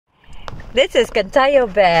This is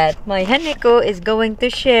Kantayawbeth. My Nako is going to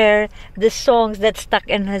share the songs that stuck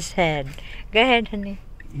in his head. Go ahead, honey.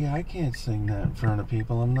 Yeah, I can't sing that in front of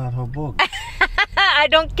people. I'm not hobog. I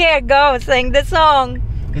don't care. Go sing the song.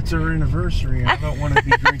 It's our anniversary. I don't want to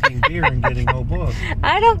be drinking beer and getting hobog.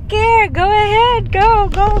 I don't care. Go ahead. Go,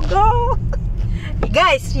 go, go.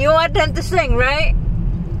 Guys, you want them to sing, right?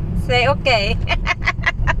 Say okay.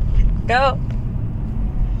 Go.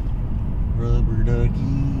 Rubber ducky,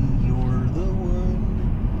 you're the one.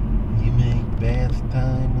 You make bath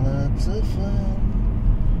time lots of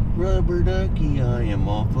fun. Rubber ducky, I am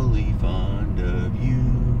awfully fond of you.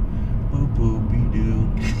 Boop boopy doo.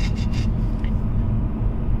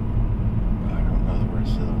 I don't know the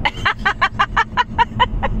rest of the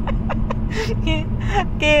words.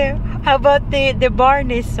 Okay. How about the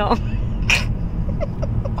Barney song?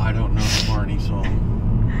 I don't know the Barney song.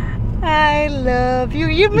 I love you.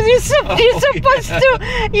 You're supposed to.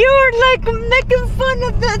 You're like making fun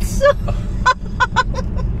of that song.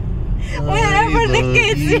 Whenever the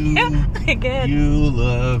kids hear. You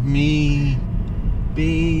love me,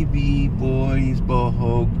 baby boys,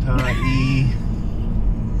 bahog ta'i,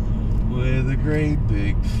 with a great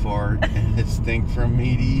big fart and a stink from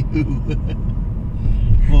me to you.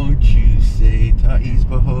 Won't you say ta'i's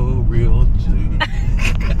baho real too?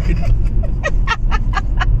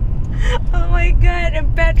 Oh my God!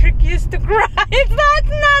 And Patrick used to cry. That's not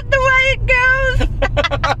the way it goes.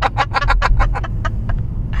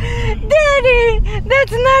 Daddy,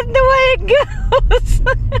 that's not the way it goes.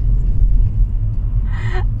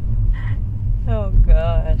 Oh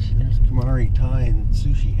gosh. There's Kamari Thai and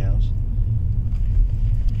Sushi House.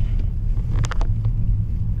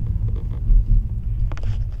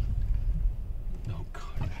 Oh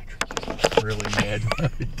God, Patrick is really mad when I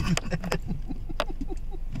do that.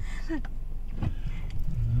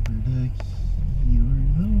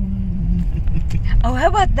 Oh, how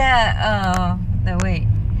about wait.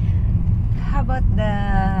 How about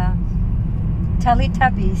the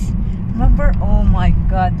Teletubbies? Remember? Oh my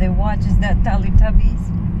God, they watches that Teletubbies.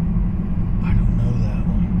 I don't know that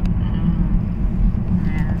one.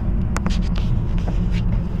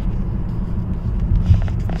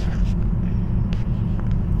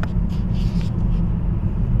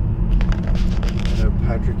 I know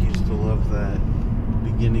Patrick used to love that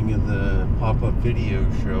beginning of the pop-up video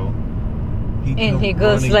show. And he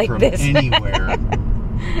goes like from this. Anywhere.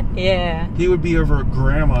 Yeah. He would be over at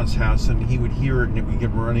Grandma's house and he would hear it and he would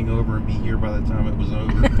get running over and be here by the time it was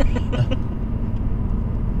over.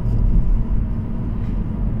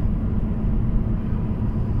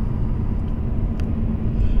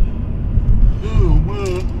 Oh,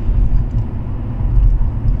 man.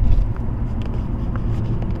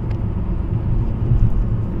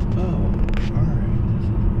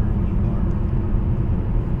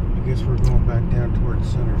 We're going back down towards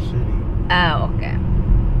Center City. Oh, okay.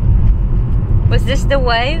 Was this the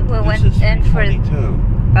way we went in for?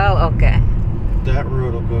 Oh, okay. That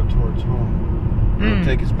road will go towards home. It'll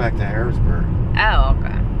take us back to Harrisburg. Oh,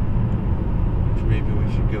 okay. Which maybe we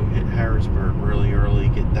should go hit Harrisburg really early,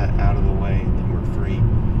 get that out of the way, and then we're free.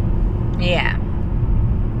 Yeah.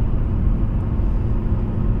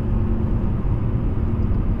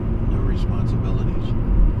 No responsibilities.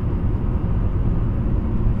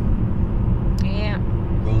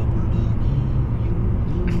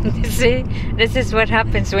 See, this is what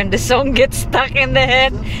happens when the song gets stuck in the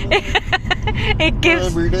head. It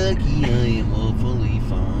gives. Rubber ducky, I am awfully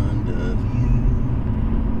fond of you.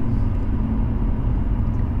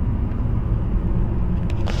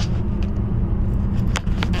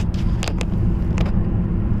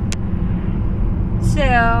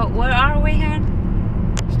 So, where are we at?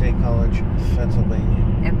 State College,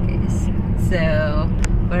 Pennsylvania. Okay, so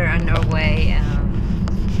we're on our way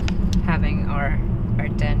having our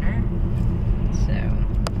dinner. So,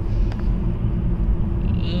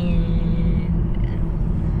 and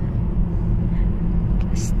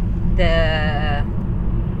the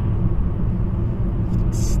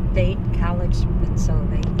State College,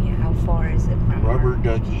 Pennsylvania. How far is it from Rubber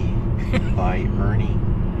Ducky by Ernie.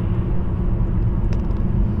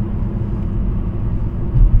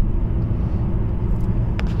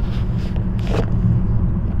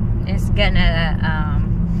 It's gonna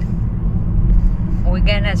we're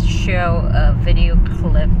gonna show a video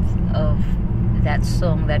clip of that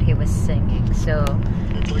song that he was singing. So